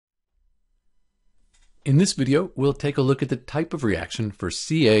In this video, we'll take a look at the type of reaction for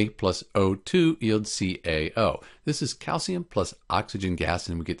Ca plus O2 yields CaO. This is calcium plus oxygen gas,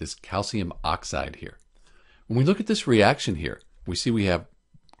 and we get this calcium oxide here. When we look at this reaction here, we see we have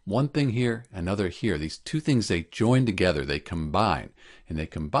one thing here, another here. These two things, they join together, they combine, and they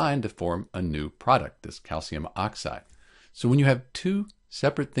combine to form a new product, this calcium oxide. So when you have two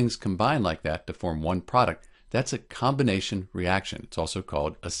separate things combined like that to form one product, that's a combination reaction. It's also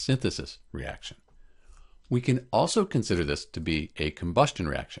called a synthesis reaction. We can also consider this to be a combustion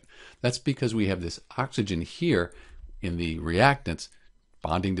reaction. That's because we have this oxygen here in the reactants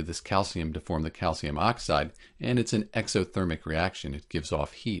bonding to this calcium to form the calcium oxide, and it's an exothermic reaction. It gives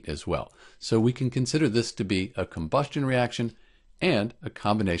off heat as well. So we can consider this to be a combustion reaction and a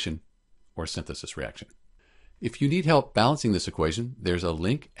combination or synthesis reaction. If you need help balancing this equation, there's a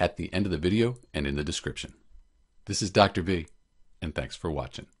link at the end of the video and in the description. This is Dr. V, and thanks for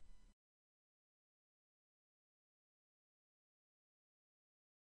watching.